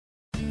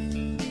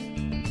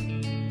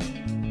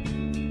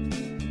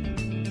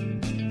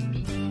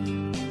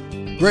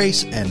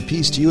Grace and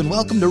peace to you, and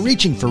welcome to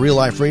Reaching for Real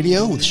Life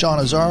Radio with Sean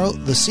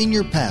Azzaro, the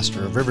senior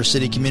pastor of River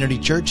City Community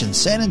Church in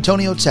San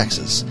Antonio,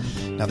 Texas.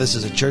 Now, this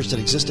is a church that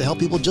exists to help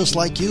people just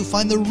like you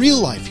find the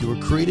real life you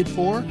were created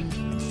for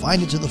and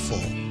find it to the full.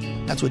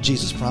 That's what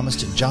Jesus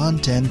promised in John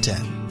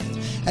 10:10.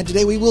 And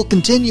today we will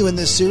continue in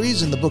this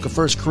series in the book of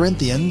 1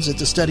 Corinthians.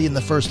 It's a study in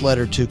the first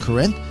letter to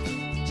Corinth.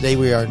 Today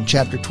we are in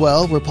chapter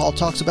 12, where Paul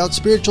talks about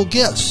spiritual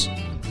gifts.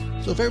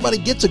 So if everybody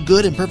gets a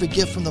good and perfect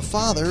gift from the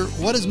Father,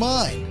 what is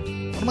mine?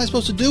 What am I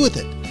supposed to do with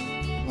it?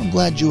 Well, I'm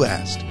glad you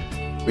asked.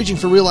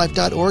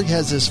 ReachingForRealLife.org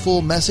has this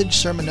full message,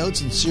 sermon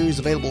notes, and series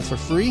available for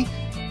free.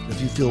 If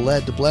you feel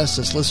led to bless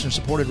this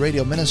listener-supported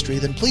radio ministry,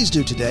 then please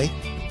do today.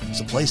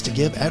 It's a place to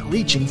give at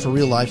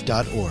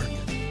ReachingForRealLife.org.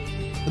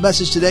 The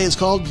message today is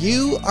called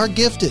You Are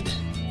Gifted.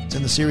 It's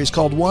in the series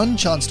called One.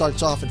 Sean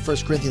starts off in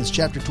 1 Corinthians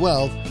chapter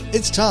 12.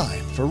 It's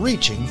time for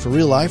Reaching for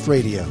Real Life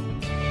Radio.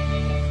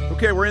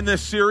 Okay, we're in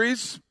this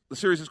series. The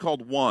series is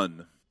called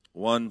One.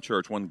 One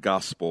church, one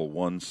gospel,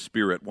 one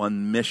spirit,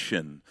 one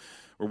mission.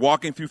 We're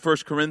walking through 1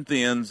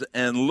 Corinthians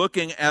and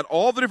looking at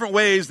all the different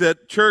ways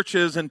that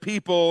churches and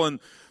people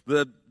and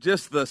the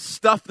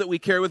stuff that we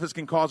carry with us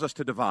can cause us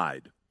to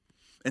divide.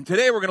 And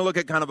today we're going to look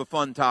at kind of a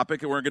fun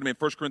topic, and we're going to be in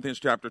 1 Corinthians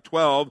chapter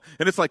 12,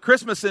 and it's like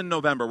Christmas in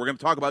November. We're going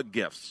to talk about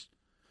gifts.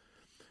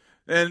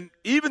 And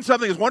even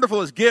something as wonderful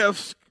as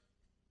gifts,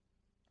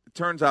 it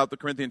turns out the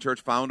Corinthian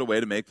church found a way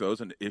to make those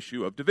an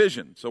issue of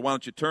division. So why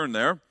don't you turn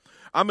there?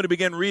 I'm going to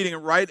begin reading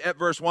right at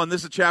verse 1.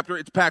 This is a chapter,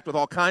 it's packed with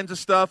all kinds of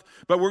stuff,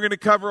 but we're going to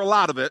cover a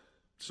lot of it,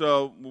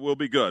 so we'll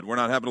be good. We're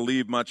not having to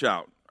leave much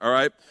out, all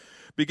right?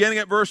 Beginning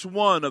at verse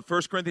 1 of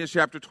 1 Corinthians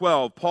chapter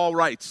 12, Paul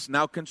writes,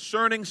 "Now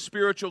concerning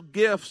spiritual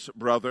gifts,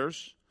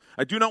 brothers,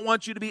 I do not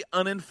want you to be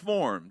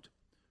uninformed.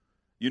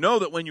 You know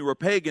that when you were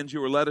pagans, you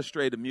were led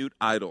astray to mute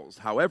idols,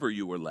 however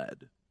you were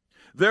led.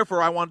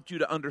 Therefore, I want you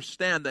to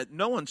understand that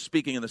no one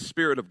speaking in the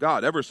Spirit of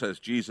God ever says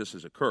Jesus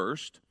is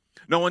accursed.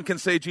 No one can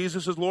say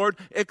Jesus is Lord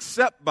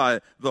except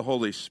by the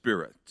Holy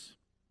Spirit.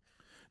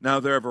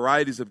 Now there are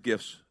varieties of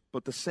gifts,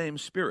 but the same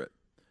Spirit.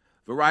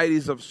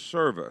 Varieties of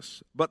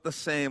service, but the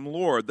same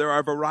Lord. There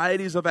are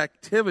varieties of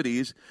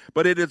activities,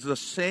 but it is the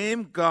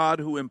same God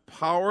who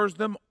empowers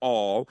them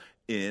all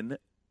in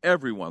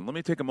everyone." Let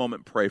me take a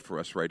moment and pray for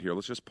us right here.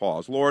 Let's just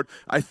pause. Lord,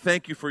 I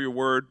thank you for your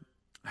word.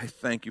 I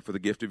thank you for the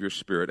gift of your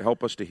Spirit.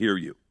 Help us to hear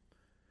you.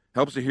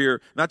 Help us to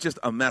hear not just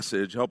a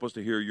message, help us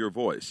to hear your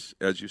voice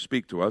as you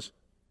speak to us.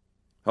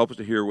 Help us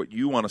to hear what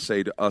you want to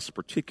say to us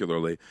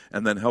particularly,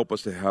 and then help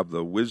us to have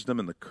the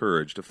wisdom and the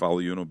courage to follow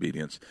you in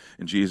obedience.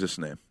 In Jesus'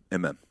 name,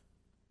 amen.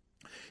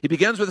 He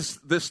begins with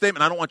this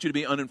statement, I don't want you to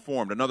be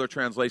uninformed. Another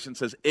translation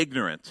says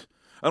ignorant.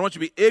 I don't want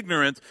you to be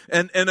ignorant.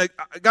 And I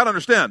got to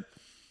understand,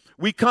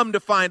 we come to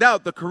find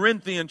out the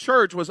Corinthian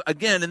church was,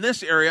 again, in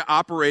this area,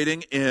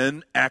 operating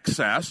in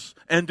excess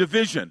and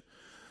division.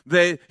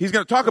 He's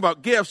going to talk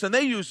about gifts, and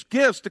they use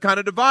gifts to kind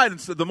of divide.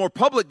 And so the more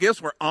public gifts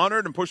were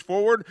honored and pushed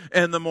forward,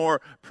 and the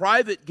more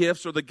private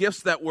gifts, or the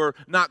gifts that were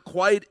not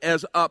quite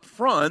as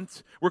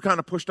upfront, were kind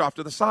of pushed off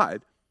to the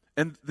side.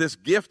 And this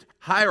gift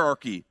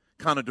hierarchy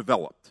kind of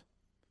developed.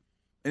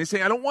 And he's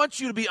saying, I don't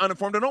want you to be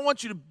uninformed. I don't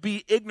want you to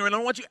be ignorant. I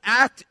don't want you to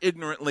act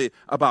ignorantly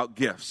about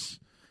gifts.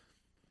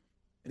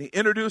 And he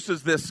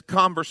introduces this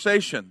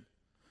conversation.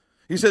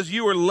 He says,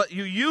 you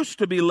used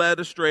to be led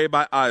astray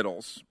by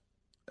idols.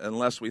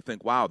 Unless we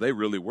think, wow, they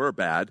really were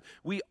bad.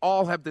 We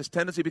all have this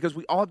tendency, because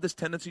we all have this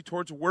tendency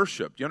towards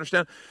worship. Do you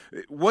understand?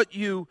 What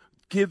you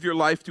give your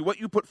life to, what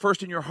you put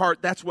first in your heart,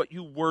 that's what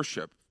you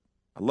worship.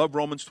 I love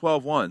Romans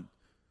 12:1.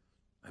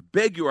 I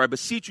beg you, or I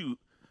beseech you,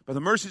 by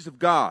the mercies of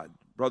God,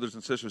 brothers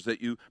and sisters,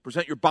 that you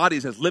present your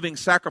bodies as living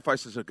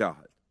sacrifices of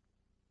God.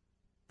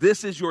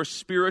 This is your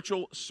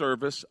spiritual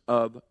service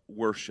of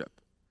worship.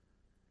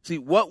 See,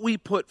 what we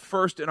put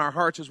first in our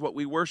hearts is what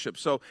we worship.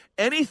 So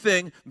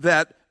anything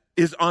that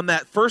is on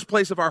that first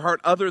place of our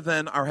heart other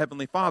than our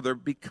Heavenly Father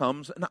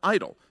becomes an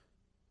idol.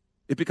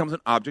 It becomes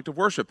an object of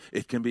worship.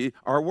 It can be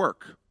our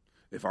work.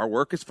 If our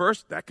work is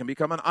first, that can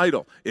become an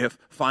idol. If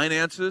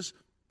finances,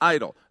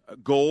 idol. A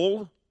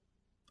goal,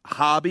 a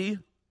hobby,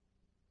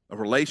 a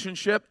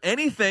relationship,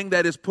 anything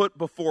that is put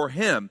before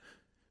Him.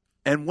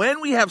 And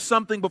when we have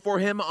something before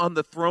Him on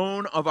the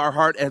throne of our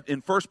heart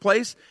in first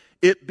place,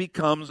 it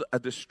becomes a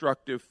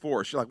destructive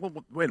force. You're like,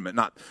 well, wait a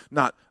minute,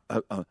 not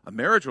a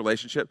marriage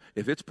relationship.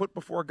 If it's put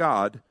before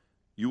God,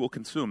 you will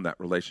consume that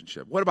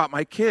relationship. What about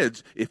my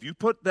kids? If you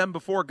put them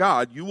before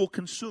God, you will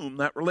consume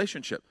that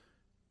relationship.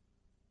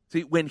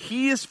 See, when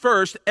He is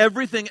first,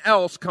 everything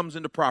else comes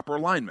into proper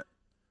alignment.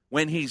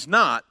 When He's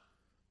not,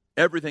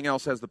 everything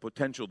else has the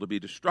potential to be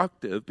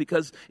destructive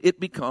because it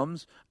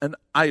becomes an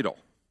idol.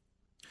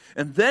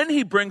 And then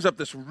he brings up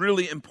this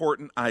really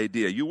important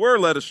idea. You were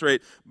led astray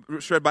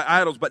by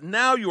idols, but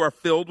now you are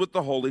filled with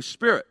the Holy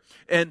Spirit.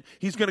 And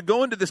he's going to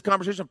go into this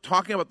conversation of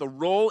talking about the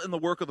role and the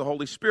work of the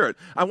Holy Spirit.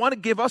 I want to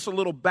give us a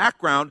little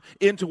background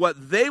into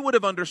what they would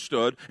have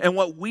understood and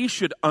what we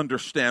should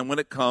understand when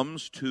it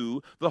comes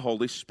to the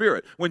Holy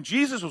Spirit. When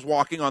Jesus was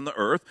walking on the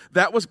earth,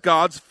 that was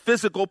God's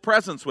physical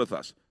presence with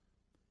us.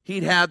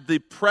 He'd had the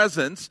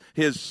presence,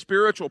 his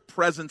spiritual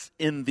presence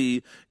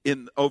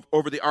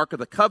over the Ark of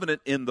the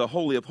Covenant in the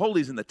Holy of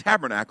Holies, in the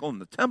tabernacle, in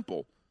the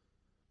temple.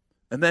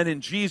 And then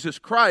in Jesus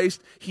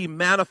Christ, he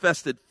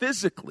manifested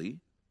physically.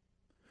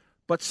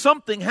 But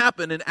something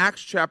happened in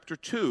Acts chapter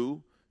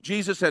 2.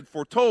 Jesus had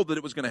foretold that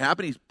it was going to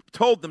happen. He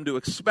told them to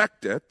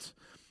expect it.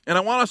 And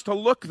I want us to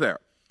look there,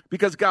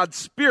 because God's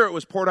Spirit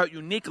was poured out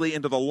uniquely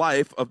into the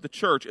life of the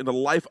church, into the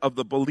life of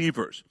the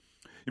believers.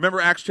 You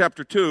remember Acts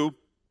chapter 2?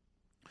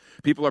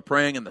 People are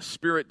praying and the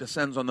Spirit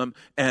descends on them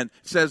and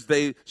says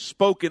they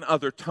spoke in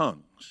other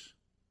tongues.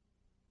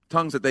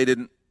 Tongues that they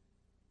didn't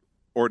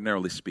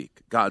ordinarily speak.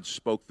 God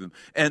spoke them.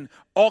 And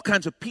all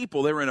kinds of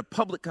people, they were in a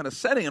public kind of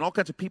setting, and all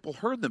kinds of people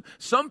heard them.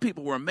 Some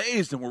people were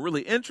amazed and were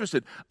really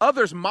interested.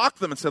 Others mocked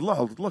them and said,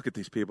 look at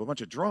these people, a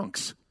bunch of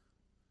drunks.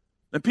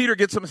 And Peter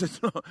gets them and says,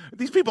 no,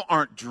 these people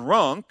aren't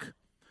drunk.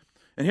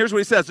 And here's what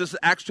he says. This is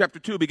Acts chapter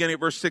 2, beginning at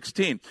verse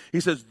 16. He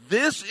says,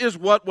 this is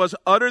what was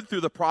uttered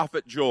through the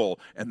prophet Joel.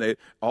 And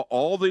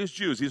all these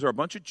Jews, these are a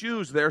bunch of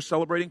Jews there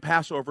celebrating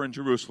Passover in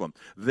Jerusalem.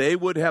 They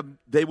would have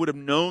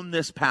known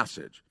this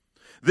passage.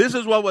 This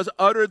is what was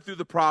uttered through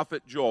the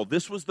prophet Joel.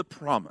 This was the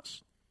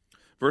promise.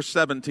 Verse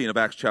 17 of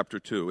Acts chapter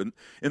 2.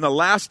 In the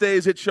last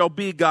days it shall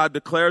be, God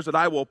declares, that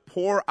I will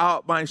pour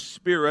out my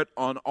Spirit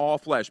on all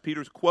flesh.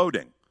 Peter's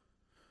quoting.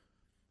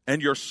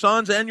 And your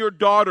sons and your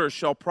daughters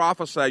shall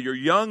prophesy. Your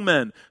young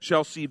men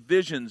shall see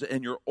visions,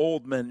 and your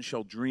old men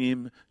shall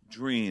dream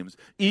dreams.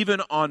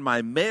 Even on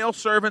my male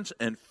servants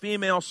and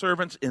female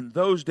servants in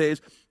those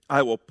days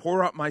I will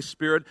pour out my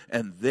Spirit,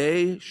 and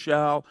they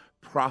shall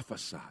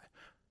prophesy.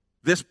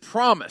 This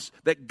promise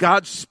that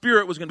God's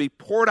Spirit was going to be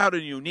poured out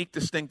in a unique,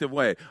 distinctive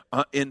way.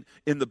 In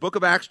the book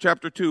of Acts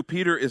chapter 2,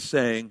 Peter is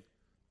saying,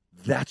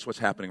 that's what's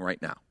happening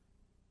right now.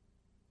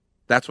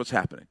 That's what's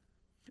happening.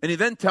 And he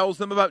then tells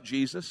them about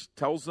Jesus,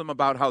 tells them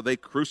about how they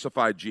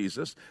crucified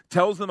Jesus,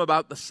 tells them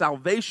about the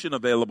salvation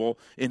available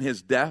in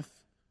his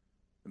death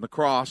and the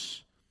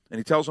cross, and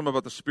he tells them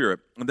about the Spirit.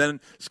 And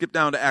then skip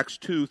down to Acts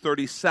 2,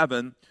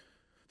 37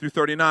 through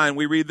 39,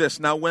 we read this.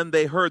 Now when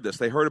they heard this,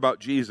 they heard about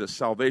Jesus,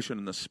 salvation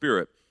in the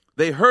Spirit.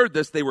 They heard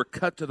this, they were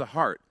cut to the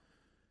heart.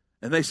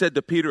 And they said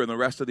to Peter and the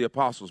rest of the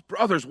apostles,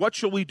 brothers, what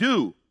shall we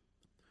do?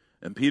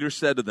 And Peter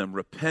said to them,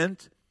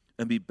 repent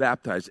and be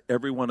baptized,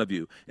 every one of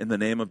you, in the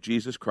name of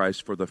Jesus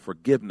Christ for the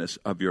forgiveness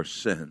of your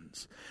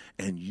sins.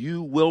 And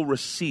you will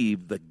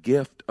receive the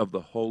gift of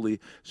the Holy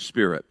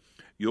Spirit.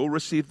 You'll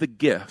receive the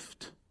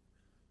gift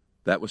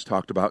that was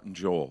talked about in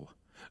Joel.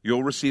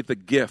 You'll receive the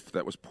gift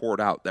that was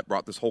poured out that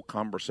brought this whole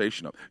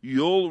conversation up.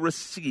 You'll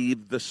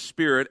receive the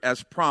Spirit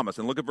as promised.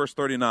 And look at verse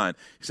 39.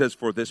 He says,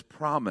 for this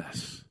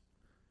promise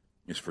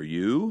is for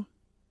you,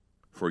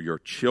 for your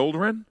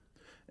children,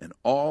 and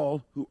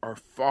all who are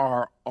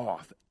far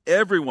off,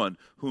 everyone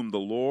whom the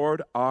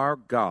Lord our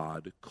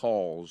God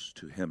calls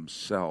to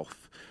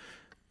himself.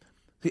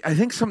 I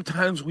think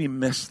sometimes we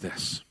miss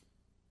this.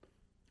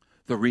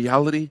 The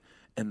reality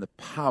and the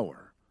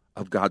power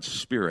of God's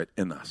Spirit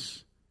in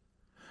us.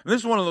 And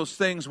this is one of those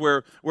things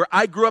where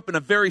I grew up in a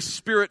very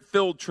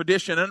Spirit-filled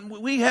tradition, and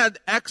we had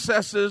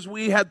excesses,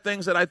 we had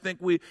things that I think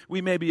we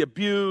maybe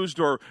abused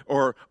or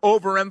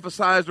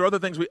overemphasized, or other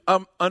things we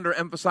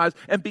underemphasized.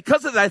 And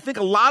because of that, I think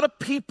a lot of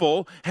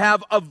people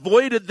have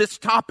avoided this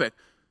topic.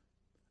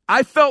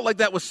 I felt like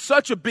that was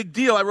such a big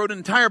deal, I wrote an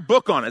entire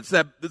book on it.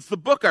 It's the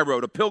book I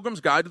wrote, A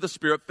Pilgrim's Guide to the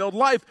Spirit-Filled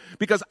Life,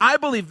 because I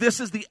believe this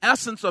is the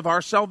essence of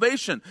our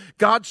salvation,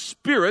 God's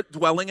Spirit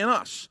dwelling in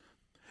us.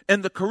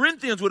 And the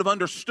Corinthians would have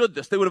understood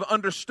this. They would have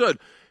understood,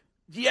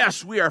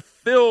 yes, we are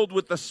filled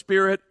with the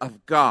Spirit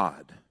of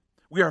God.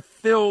 We are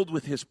filled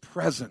with his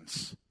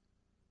presence.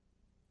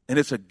 And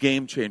it's a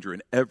game changer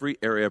in every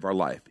area of our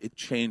life. It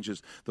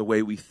changes the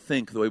way we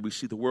think, the way we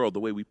see the world,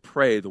 the way we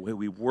pray, the way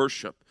we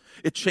worship.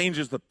 It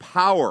changes the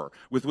power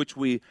with which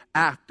we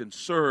act and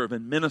serve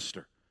and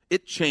minister.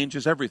 It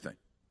changes everything.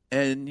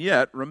 And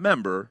yet,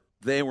 remember,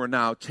 they were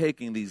now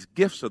taking these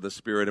gifts of the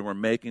Spirit and were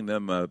making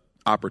them an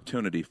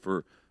opportunity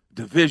for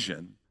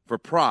division, for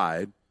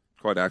pride,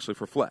 quite actually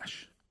for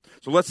flesh.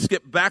 So let's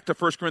skip back to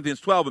 1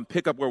 Corinthians 12 and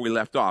pick up where we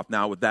left off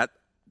now with that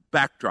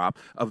backdrop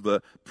of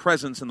the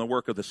presence and the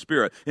work of the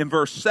Spirit. In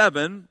verse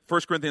 7,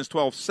 1 Corinthians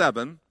 12,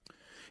 7,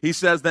 he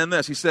says then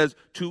this, he says,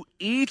 to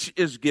each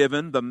is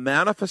given the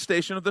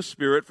manifestation of the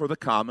Spirit for the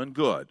common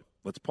good.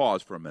 Let's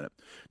pause for a minute.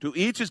 To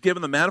each is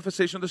given the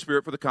manifestation of the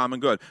Spirit for the common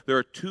good. There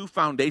are two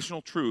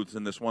foundational truths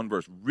in this one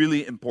verse,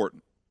 really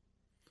important.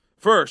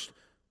 First,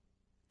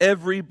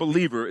 every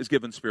believer is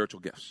given spiritual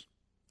gifts.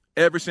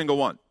 Every single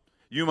one.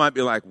 You might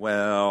be like,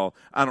 well,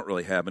 I don't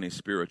really have any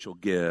spiritual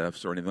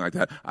gifts or anything like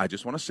that. I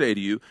just want to say to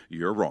you,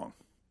 you're wrong.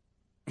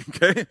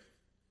 Okay?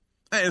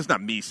 It's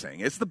not me saying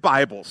it. It's the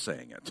Bible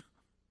saying it.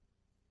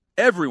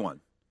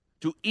 Everyone,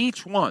 to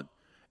each one,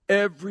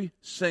 every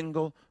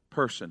single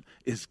person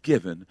is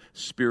given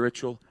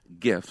spiritual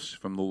gifts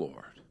from the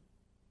Lord.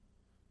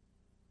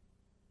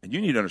 And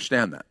you need to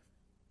understand that.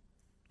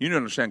 You need to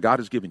understand God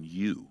has given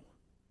you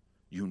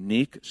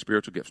unique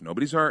spiritual gifts.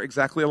 Nobody's are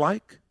exactly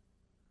alike.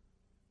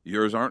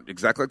 Yours aren't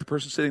exactly like the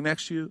person sitting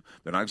next to you.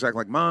 They're not exactly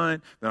like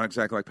mine. They're not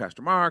exactly like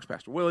Pastor Mark's,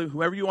 Pastor Willie,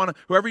 whoever you want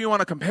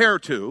to compare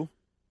to.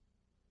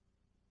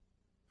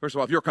 First of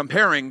all, if you're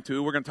comparing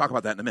to, we're going to talk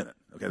about that in a minute.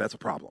 Okay, that's a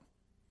problem.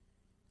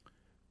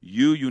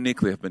 You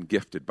uniquely have been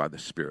gifted by the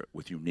Spirit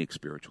with unique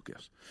spiritual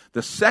gifts.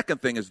 The second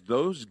thing is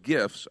those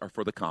gifts are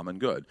for the common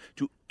good.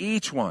 To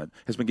each one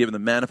has been given the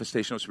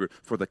manifestation of the Spirit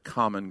for the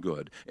common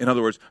good. In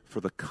other words,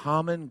 for the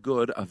common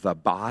good of the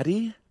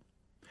body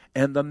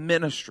and the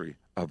ministry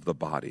of the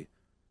body.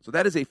 So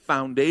that is a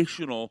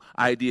foundational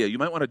idea. You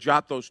might want to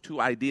jot those two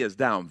ideas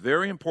down.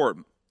 Very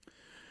important.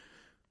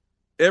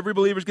 Every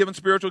believer is given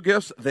spiritual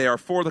gifts. They are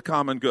for the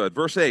common good.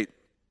 Verse 8.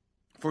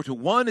 For to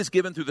one is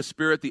given through the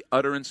Spirit the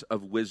utterance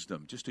of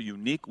wisdom. Just a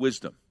unique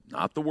wisdom.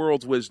 Not the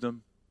world's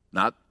wisdom.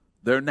 Not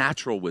their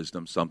natural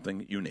wisdom.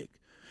 Something unique.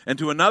 And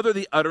to another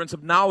the utterance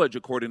of knowledge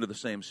according to the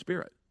same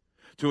Spirit.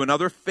 To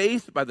another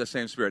faith by the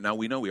same Spirit. Now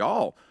we know we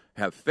all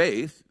have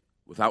faith.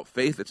 Without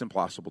faith, it's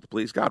impossible to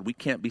please God. We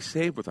can't be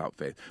saved without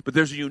faith. But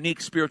there's a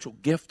unique spiritual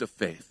gift of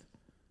faith,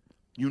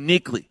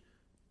 uniquely,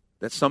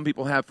 that some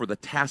people have for the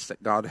task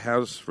that God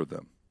has for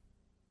them.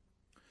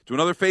 To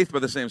another, faith by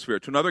the same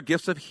Spirit. To another,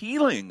 gifts of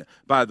healing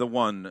by the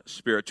one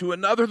Spirit. To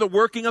another, the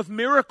working of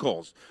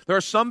miracles. There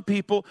are some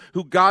people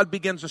who God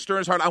begins to stir in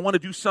his heart. I want to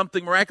do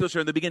something miraculous here.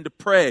 And they begin to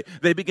pray.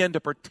 They begin to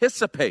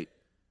participate.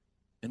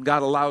 And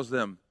God allows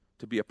them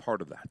to be a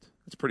part of that.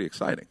 It's pretty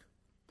exciting.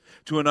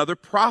 To another,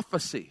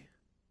 prophecy.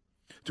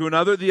 To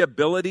another, the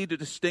ability to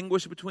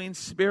distinguish between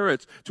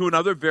spirits. To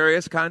another,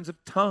 various kinds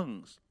of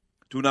tongues.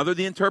 To another,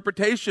 the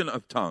interpretation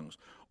of tongues.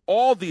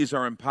 All these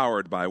are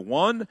empowered by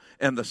one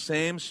and the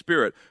same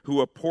Spirit, who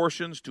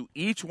apportions to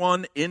each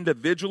one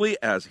individually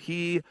as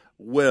he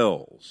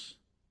wills.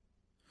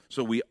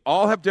 So we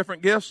all have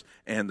different gifts,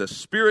 and the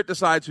Spirit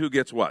decides who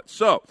gets what.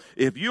 So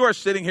if you are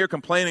sitting here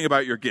complaining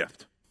about your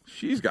gift,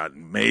 she's got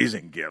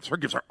amazing gifts. Her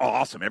gifts are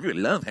awesome. Everybody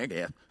loves her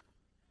gift.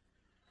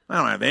 I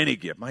don't have any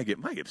gift. My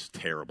gift's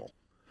terrible.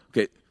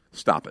 Okay,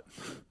 stop it.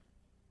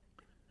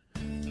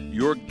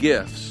 Your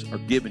gifts are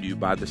given you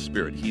by the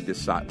Spirit. He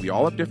decides. We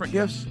all have different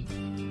gifts,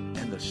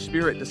 and the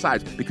Spirit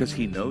decides because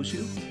He knows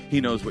you. He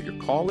knows what your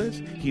call is.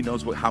 He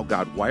knows how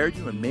God wired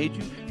you and made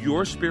you.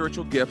 Your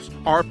spiritual gifts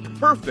are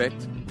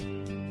perfect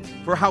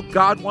for how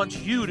God wants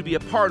you to be a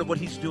part of what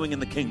He's doing in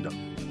the kingdom.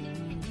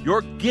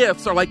 Your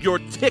gifts are like your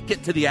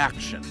ticket to the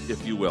action,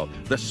 if you will.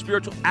 The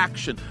spiritual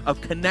action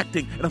of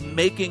connecting and of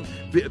making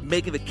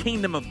the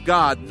kingdom of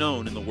God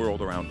known in the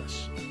world around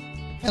us.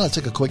 And let's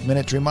take a quick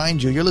minute to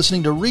remind you, you're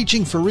listening to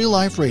Reaching for Real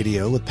Life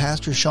Radio with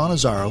Pastor Sean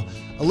Azzaro,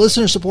 a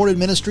listener-supported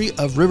ministry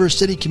of River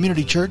City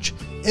Community Church,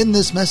 in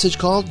this message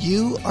called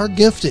You Are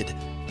Gifted.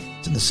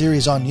 It's in the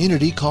series on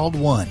unity called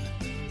One,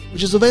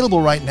 which is available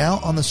right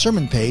now on the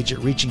sermon page at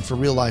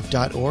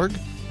reachingforreallife.org.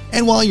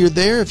 And while you're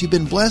there, if you've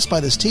been blessed by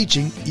this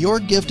teaching, your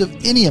gift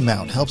of any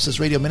amount helps this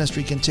radio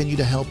ministry continue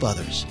to help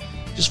others.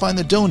 Just find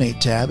the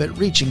Donate tab at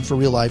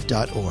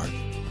reachingforreallife.org.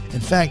 In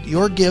fact,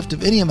 your gift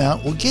of any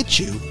amount will get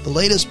you the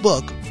latest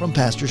book from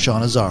Pastor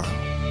Sean Azzaro.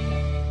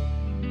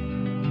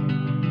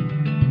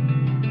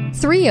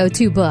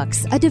 302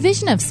 Books, a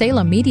division of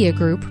Salem Media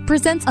Group,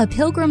 presents A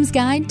Pilgrim's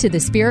Guide to the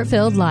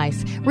Spirit-Filled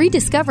Life,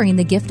 Rediscovering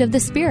the Gift of the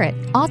Spirit,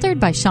 authored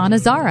by Sean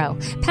Azzaro,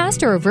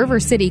 pastor of River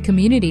City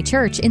Community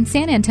Church in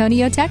San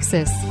Antonio,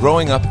 Texas.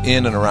 Growing up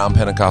in and around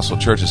Pentecostal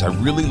churches, I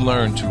really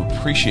learned to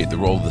appreciate the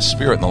role of the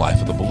Spirit in the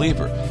life of the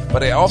believer.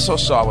 But I also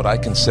saw what I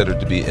considered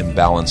to be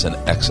imbalance and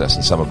excess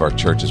in some of our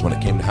churches when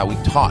it came to how we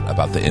taught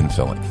about the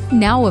infilling.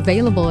 Now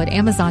available at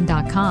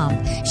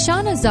Amazon.com,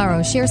 Sean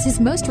Azzaro shares his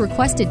most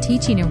requested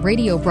teaching and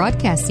radio broadcast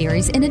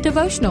series in a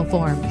devotional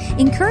form,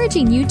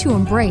 encouraging you to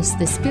embrace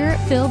the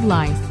Spirit-filled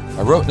life.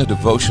 I wrote in a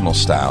devotional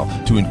style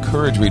to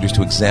encourage readers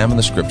to examine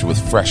the Scripture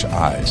with fresh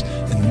eyes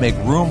and make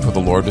room for the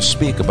Lord to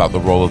speak about the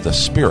role of the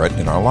Spirit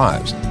in our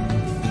lives.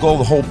 The goal of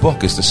the whole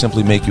book is to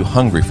simply make you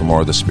hungry for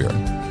more of the Spirit.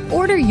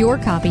 Order your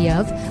copy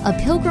of A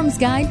Pilgrim's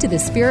Guide to the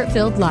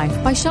Spirit-Filled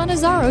Life by Sean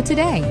Azzaro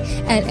today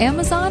at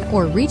Amazon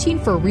or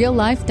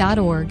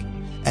reachingforreallife.org.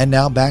 And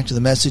now back to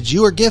the message,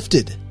 You Are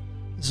Gifted.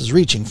 This is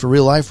Reaching for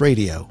Real Life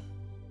Radio.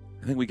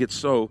 I think we get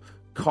so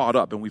caught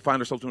up and we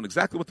find ourselves doing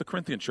exactly what the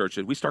Corinthian church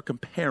did. We start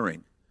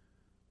comparing.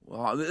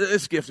 Well,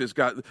 this gift's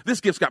got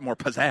more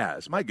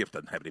pizzazz. My gift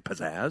doesn't have any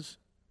pizzazz.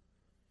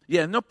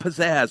 Yeah, no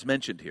pizzazz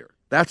mentioned here.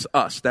 That's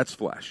us. That's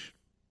flesh.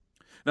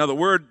 Now, the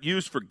word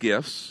used for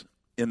gifts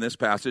in this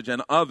passage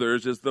and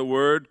others is the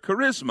word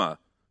charisma.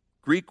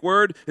 Greek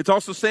word. It's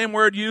also the same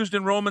word used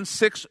in Romans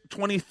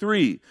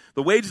 6:23.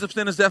 The wages of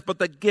sin is death, but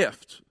the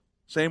gift,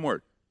 same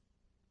word.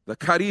 The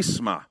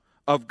charisma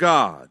of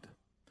God.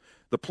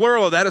 The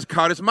plural of that is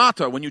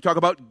charismata. When you talk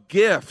about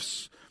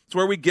gifts, it's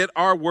where we get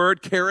our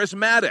word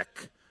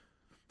charismatic.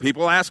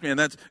 People ask me, and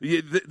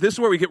this is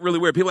where we get really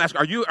weird. People ask,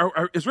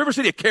 is River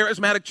City a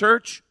charismatic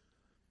church?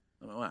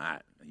 Well,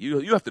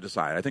 you have to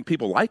decide. I think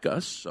people like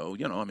us, so,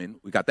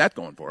 we got that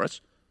going for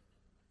us.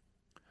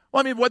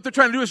 Well, what they're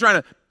trying to do is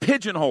trying to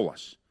pigeonhole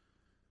us.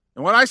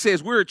 And what I say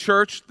is we're a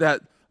church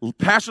that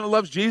passionately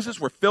loves Jesus.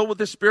 We're filled with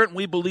the Spirit, and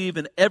we believe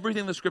in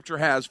everything the Scripture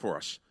has for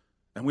us.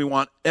 And we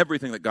want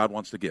everything that God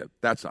wants to give.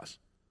 That's us.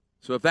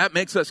 So if that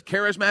makes us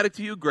charismatic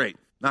to you, great.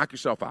 Knock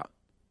yourself out.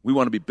 We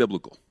want to be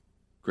biblical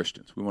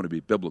Christians. We want to be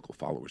biblical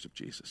followers of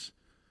Jesus.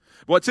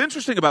 What's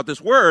interesting about this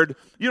word,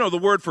 the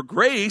word for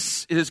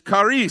grace is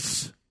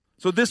charis.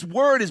 So this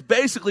word is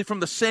basically from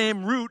the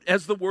same root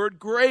as the word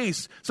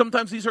grace.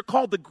 Sometimes these are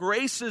called the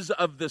graces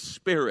of the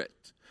Spirit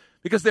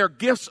because they're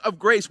gifts of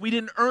grace. We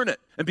didn't earn it.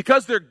 And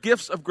because they're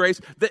gifts of grace,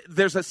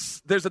 there's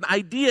an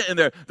idea in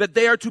there that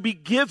they are to be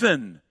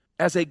given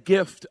as a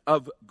gift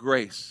of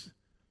grace.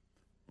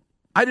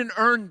 I didn't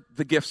earn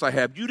the gifts I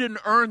have. You didn't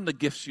earn the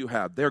gifts you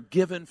have. They're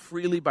given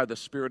freely by the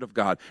Spirit of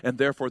God, and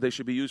therefore they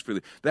should be used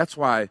freely. That's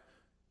why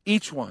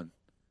each one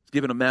is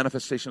given a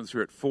manifestation of the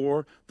Spirit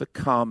for the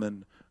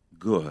common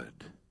good.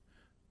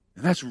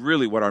 And that's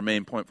really what our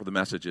main point for the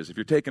message is. If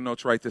you're taking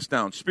notes, write this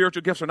down.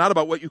 Spiritual gifts are not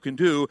about what you can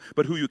do,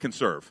 but who you can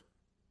serve.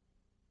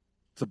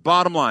 It's the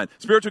bottom line.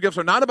 Spiritual gifts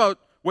are not about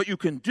what you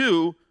can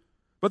do,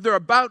 but they're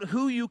about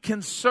who you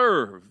can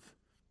serve.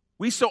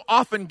 We so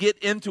often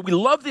we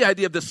love the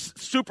idea of this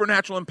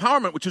supernatural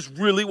empowerment, which is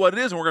really what it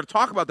is, and we're going to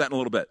talk about that in a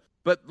little bit.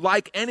 But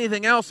like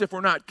anything else, if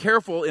we're not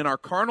careful in our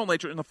carnal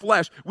nature, in the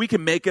flesh, we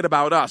can make it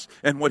about us.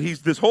 And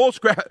this whole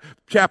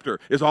chapter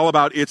is all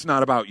about, it's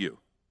not about you.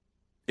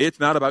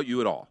 It's not about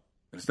you at all.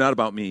 And it's not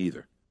about me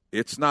either.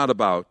 It's not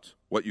about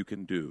what you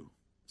can do.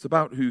 It's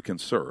about who you can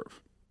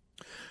serve.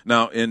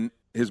 Now, in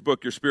his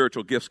book, Your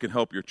Spiritual Gifts Can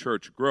Help Your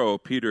Church Grow,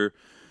 Peter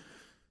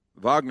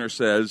Wagner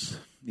says,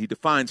 he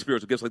defines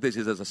spiritual gifts like this.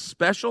 He says, a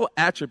special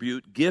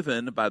attribute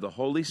given by the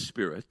Holy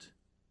Spirit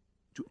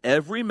to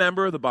every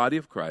member of the body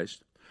of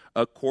Christ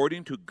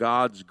according to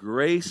God's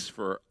grace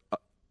for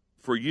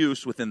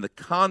use within the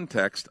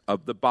context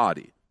of the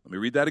body. Let me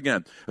read that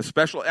again. A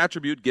special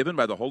attribute given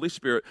by the Holy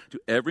Spirit to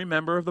every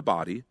member of the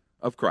body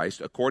of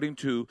Christ according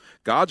to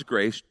God's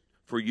grace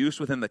for use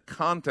within the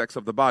context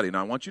of the body.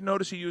 Now, I want you to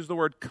notice he used the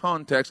word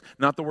context,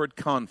 not the word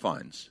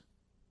confines.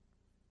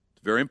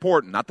 Very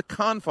important, not the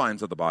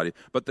confines of the body,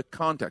 but the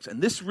context.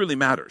 And this really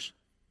matters.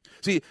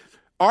 See,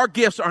 our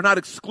gifts are not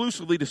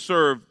exclusively to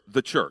serve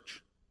the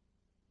church.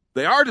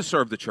 They are to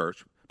serve the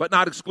church, but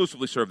not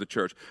exclusively serve the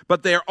church.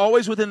 But they are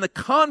always within the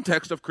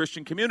context of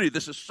Christian community.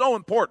 This is so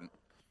important.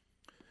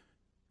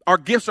 Our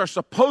gifts are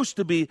supposed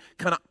to be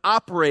kind of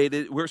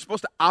operated, we're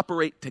supposed to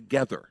operate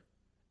together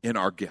in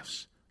our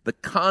gifts. The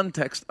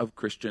context of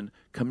Christian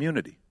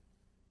community.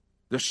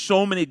 There's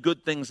so many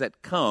good things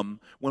that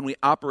come when we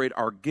operate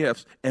our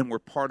gifts and we're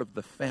part of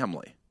the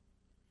family.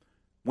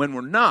 When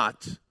we're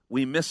not,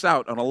 we miss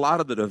out on a lot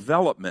of the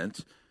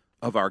development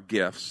of our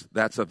gifts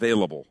that's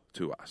available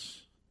to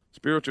us.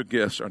 Spiritual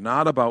gifts are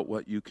not about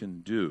what you can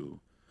do,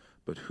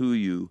 but who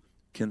you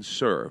can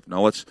serve.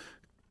 Now let's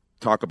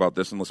talk about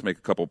this and let's make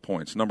a couple of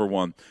points. Number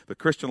one, the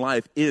Christian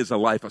life is a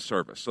life of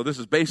service. So this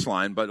is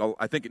baseline, but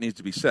I think it needs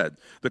to be said.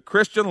 The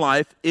Christian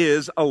life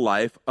is a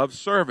life of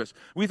service.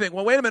 We think,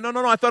 well, wait a minute,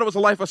 no, I thought it was a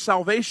life of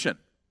salvation.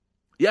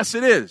 Yes,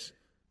 it is.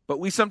 But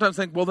we sometimes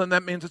think, well, then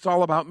that means it's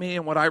all about me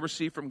and what I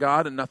receive from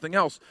God and nothing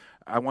else.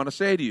 I want to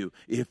say to you,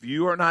 if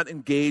you are not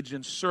engaged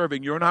in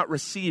serving, you're not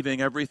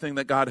receiving everything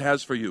that God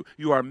has for you.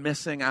 You are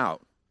missing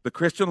out. The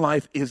Christian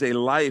life is a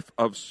life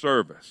of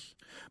service.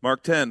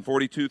 Mark 10,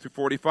 42 through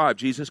 45,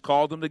 Jesus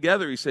called them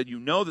together. He said, you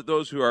know that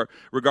those who are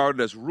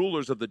regarded as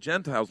rulers of the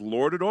Gentiles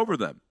lord it over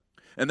them,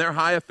 and their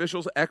high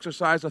officials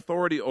exercise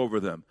authority over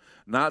them.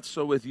 Not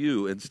so with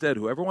you. Instead,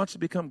 whoever wants to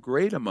become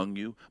great among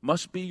you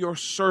must be your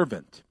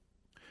servant.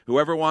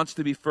 Whoever wants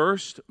to be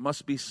first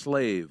must be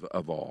slave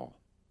of all.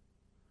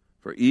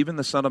 For even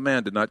the Son of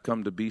Man did not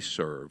come to be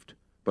served,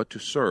 but to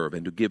serve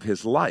and to give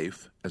his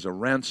life as a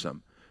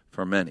ransom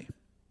for many.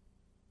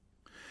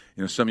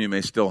 Some of you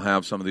may still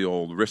have some of the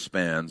old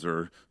wristbands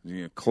or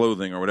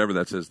clothing or whatever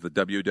that says the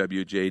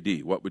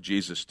WWJD. What would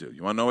Jesus do?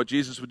 You want to know what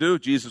Jesus would do?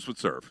 Jesus would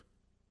serve.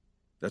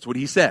 That's what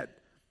he said.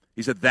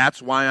 He said,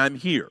 that's why I'm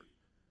here,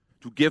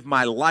 to give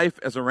my life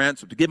as a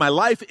ransom, to give my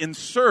life in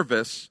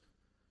service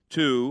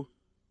to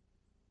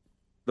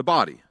the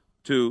body,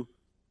 to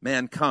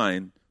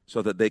mankind,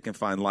 so that they can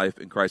find life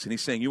in Christ. And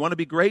he's saying, you want to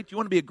be great? You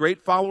want to be a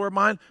great follower of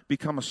mine?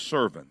 Become a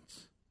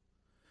servant.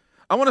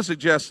 I want to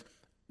suggest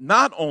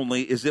not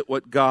only is it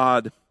what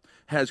God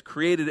has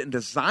created and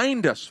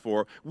designed us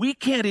for, we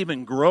can't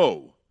even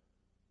grow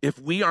if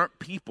we aren't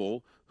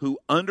people who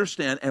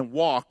understand and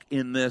walk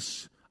in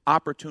this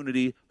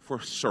opportunity for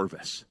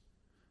service.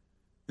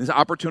 This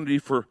opportunity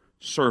for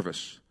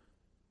service.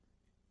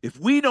 If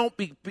we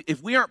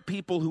aren't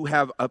people who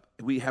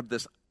we have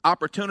this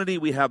opportunity,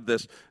 we have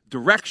this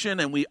direction,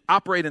 and we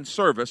operate in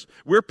service,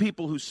 we're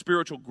people whose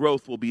spiritual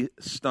growth will be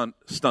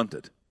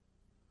stunted.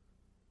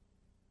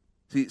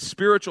 See,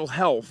 spiritual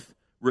health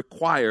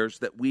requires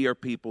that we are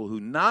people who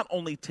not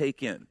only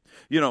take in,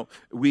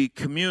 we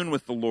commune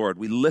with the Lord,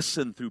 we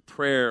listen through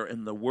prayer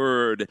and the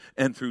Word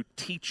and through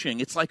teaching.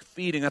 It's like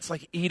feeding, that's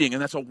like eating,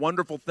 and that's a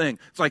wonderful thing.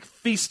 It's like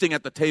feasting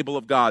at the table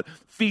of God,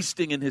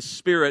 feasting in His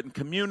Spirit and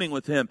communing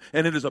with Him,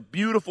 and it is a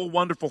beautiful,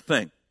 wonderful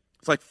thing.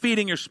 It's like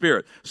feeding your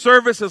spirit.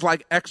 Service is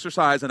like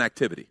exercise and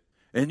activity.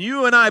 And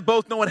you and I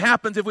both know what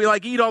happens if we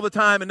eat all the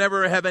time and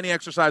never have any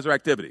exercise or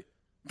activity.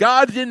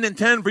 God didn't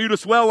intend for you to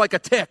swell like a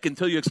tick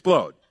until you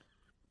explode.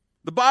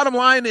 The bottom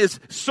line is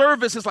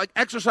service is like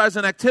exercise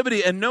and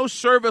activity, and no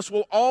service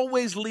will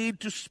always lead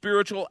to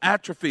spiritual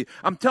atrophy.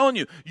 I'm telling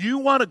you, you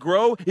want to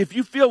grow. If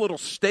you feel a little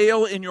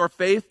stale in your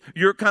faith,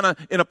 you're kind of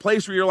in a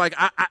place where you're like,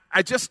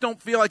 I just don't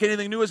feel like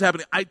anything new is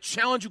happening. I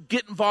challenge you,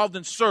 get involved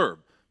and serve.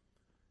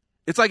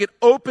 It's like it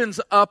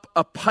opens up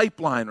a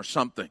pipeline or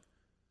something.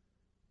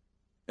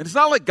 And it's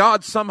not like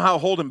God's somehow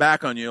holding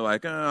back on you,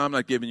 like, I'm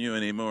not giving you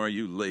any more,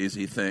 you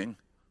lazy thing.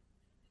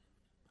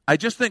 I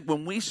just think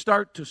when we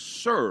start to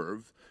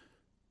serve,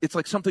 it's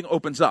like something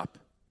opens up.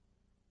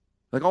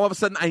 Like all of a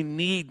sudden I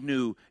need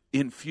new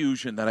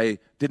infusion that I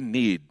didn't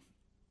need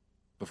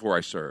before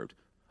I served.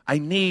 I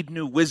need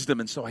new wisdom,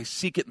 and so I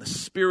seek it, and the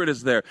Spirit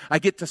is there. I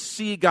get to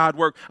see God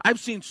work. I've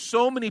seen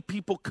so many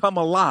people come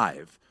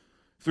alive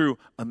through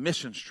a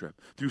missions trip,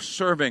 through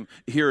serving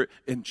here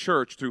in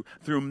church,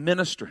 through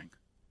ministering.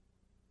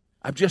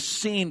 I've just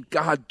seen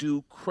God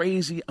do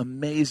crazy,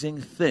 amazing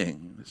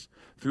things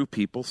through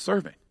people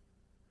serving.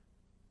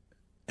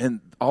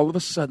 And all of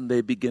a sudden,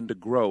 they begin to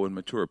grow and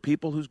mature.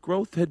 People whose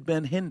growth had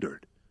been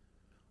hindered,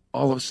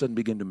 all of a sudden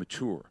begin to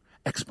mature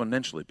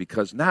exponentially,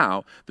 because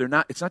now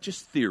it's not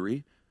just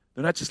theory.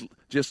 They're not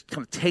just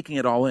kind of taking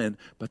it all in,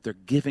 but they're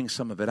giving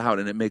some of it out.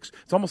 And it's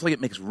almost like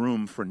it makes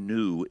room for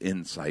new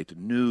insight,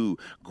 new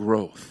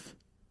growth.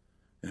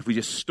 And if we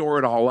just store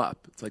it all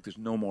up, it's like there's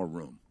no more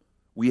room.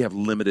 We have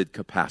limited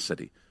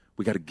capacity.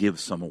 We got to give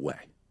some away.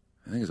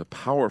 I think it's a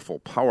powerful,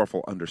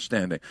 powerful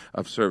understanding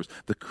of service.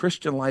 The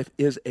Christian life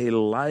is a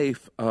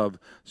life of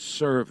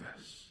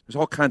service. There's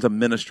all kinds of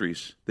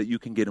ministries that you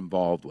can get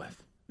involved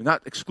with.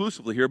 Not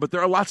exclusively here, but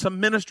there are lots of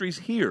ministries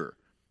here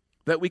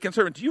that we can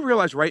serve. And do you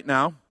realize right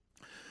now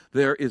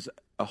there is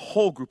a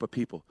whole group of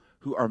people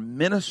who are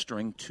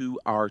ministering to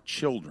our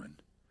children?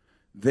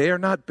 They are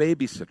not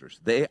babysitters.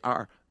 They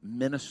are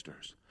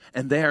ministers.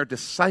 And they are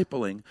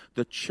discipling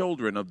the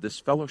children of this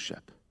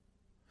fellowship.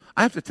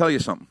 I have to tell you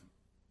something.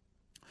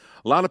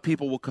 A lot of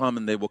people will come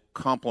and they will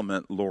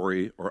compliment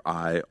Lori or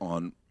I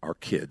on our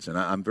kids. And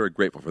I'm very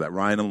grateful for that.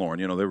 Ryan and Lauren,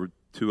 they were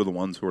two of the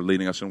ones who are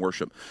leading us in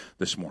worship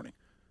this morning.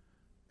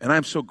 And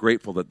I'm so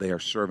grateful that they are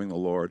serving the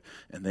Lord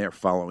and they are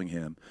following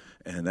Him.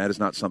 And that is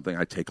not something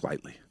I take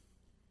lightly.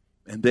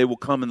 And they will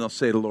come and they'll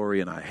say to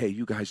Lori and I, hey,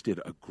 you guys did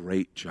a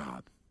great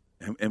job.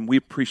 And we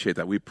appreciate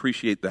that. We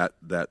appreciate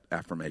that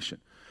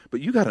affirmation.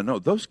 But you got to know,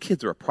 those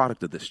kids are a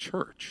product of this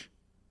church.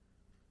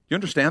 You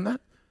understand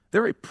that?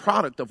 They're a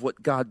product of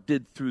what God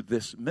did through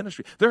this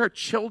ministry. There are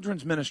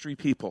children's ministry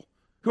people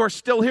who are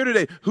still here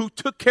today, who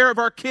took care of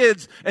our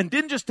kids and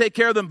didn't just take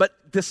care of them,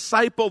 but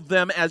discipled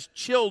them as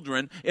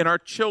children in our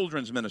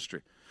children's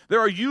ministry. There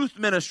are youth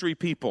ministry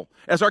people,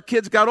 as our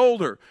kids got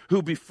older,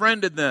 who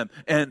befriended them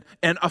and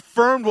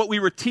affirmed what we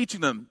were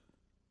teaching them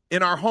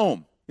in our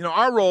home.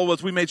 Our role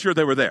was we made sure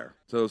they were there.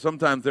 So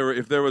sometimes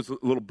if there was a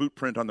little boot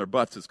print on their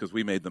butts, it's because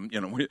we made them,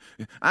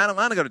 I don't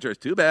want to go to church.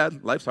 Too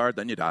bad. Life's hard,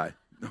 then you die.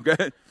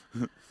 Okay?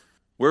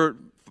 We're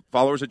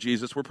followers of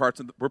Jesus. We're part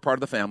of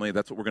the family.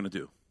 That's what we're going to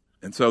do.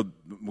 And so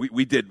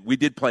we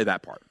did play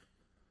that part.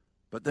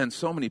 But then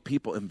so many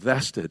people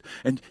invested.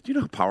 And do you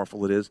know how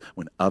powerful it is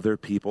when other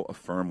people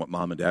affirm what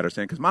mom and dad are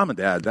saying? Because mom and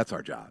dad, that's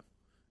our job.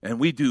 And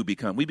we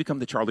become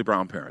the Charlie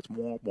Brown parents.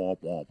 Womp, womp,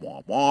 womp,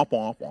 womp, womp,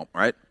 womp, womp,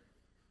 right?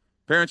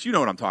 Parents, you know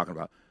what I'm talking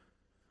about.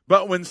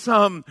 But when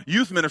some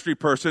youth ministry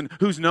person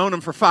who's known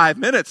them for 5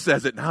 minutes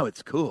says it, now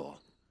it's cool.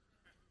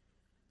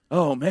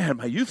 Oh, man,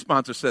 my youth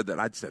sponsor said that.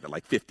 I'd said it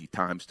like 50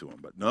 times to him.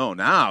 But no,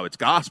 now it's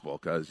gospel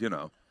because,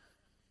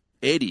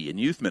 Eddie in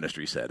youth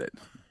ministry said it.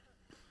 Do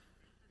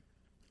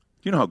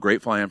you know how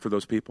grateful I am for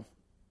those people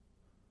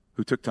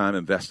who took time,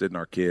 invested in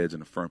our kids,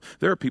 and affirmed?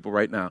 There are people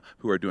right now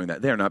who are doing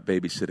that. They are not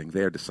babysitting.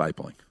 They are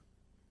discipling.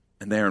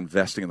 And they are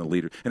investing in the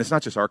leaders. And it's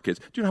not just our kids.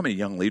 Do you know how many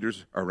young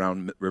leaders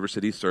around River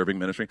City serving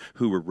ministry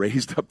who were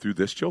raised up through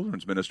this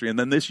children's ministry and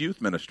then this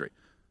youth ministry?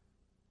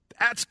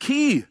 That's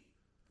key.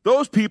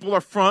 Those people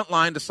are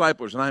frontline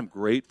disciplers, and I'm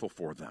grateful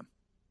for them.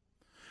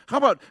 How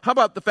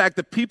about the fact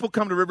that people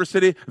come to River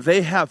City,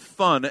 they have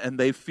fun, and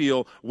they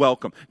feel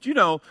welcome? Do you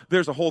know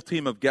there's a whole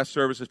team of guest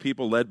services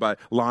people led by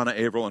Lana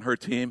Averill and her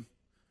team?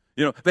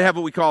 They have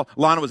what we call,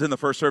 Lana was in the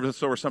first service,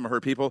 so were some of her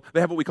people.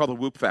 They have what we call the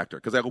whoop factor,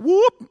 because they go,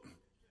 whoop.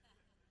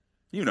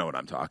 You know what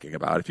I'm talking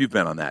about if you've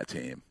been on that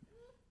team.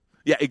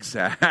 Yeah,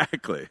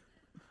 exactly.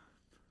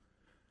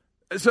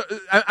 So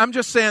I'm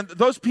just saying,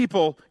 those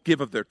people give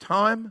of their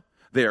time.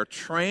 They are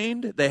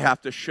trained. They have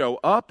to show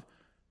up.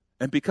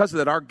 And because of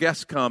that, our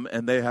guests come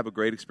and they have a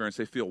great experience.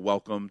 They feel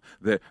welcomed.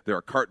 There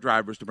are cart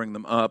drivers to bring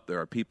them up.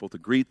 There are people to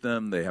greet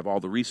them. They have all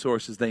the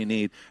resources they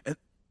need. And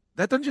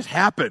that doesn't just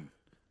happen.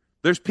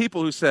 There's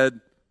people who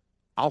said,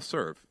 I'll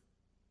serve.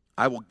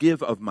 I will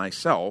give of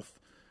myself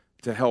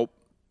to help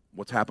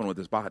what's happened with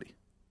this body.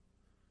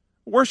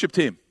 Worship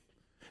team.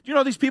 Do you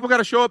know these people got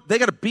to show up? They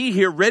got to be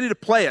here ready to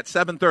play at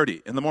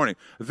 7:30 in the morning.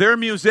 They're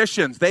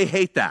musicians. They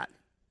hate that.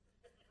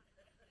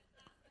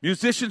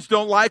 Musicians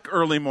don't like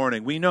early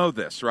morning. We know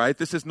this, right?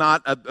 This is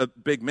not a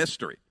big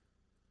mystery.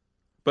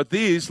 But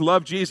these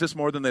love Jesus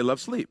more than they love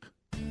sleep.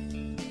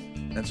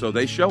 And so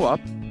they show up,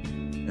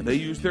 and they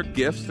use their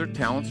gifts, their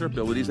talents, their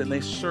abilities, and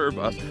they serve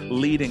us,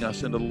 leading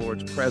us into the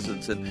Lord's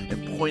presence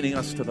and pointing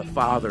us to the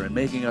Father and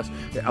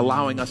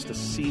allowing us to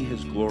see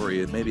His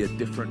glory and maybe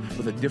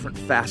with a different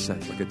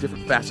facet, like a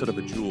different facet of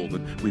a jewel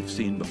than we've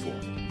seen before.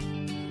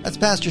 That's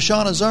Pastor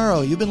Sean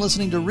Azzaro. You've been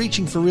listening to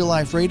Reaching for Real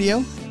Life Radio.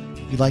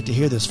 If you'd like to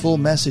hear this full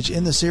message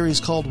in the series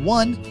called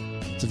One,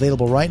 it's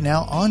available right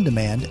now on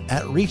demand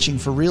at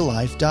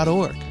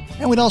reachingforreallife.org.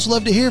 And we'd also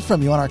love to hear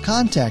from you on our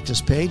Contact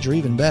Us page, or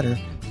even better,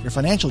 your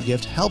financial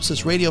gift helps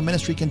this radio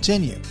ministry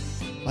continue.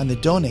 Find the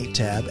Donate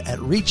tab at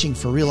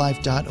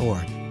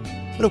reachingforreallife.org.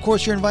 But of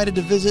course, you're invited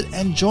to visit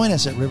and join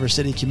us at River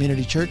City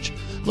Community Church,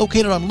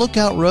 located on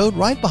Lookout Road,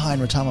 right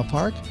behind Retama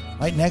Park,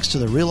 right next to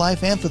the Real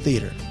Life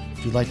Amphitheater.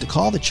 If you'd like to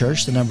call the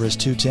church, the number is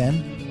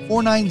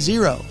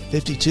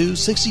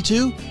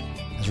 210-490-5262.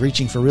 As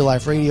Reaching for Real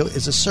Life Radio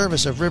is a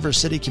service of River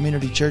City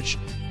Community Church.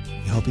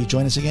 We hope you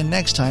join us again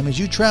next time as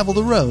you travel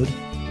the road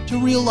to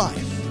real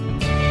life.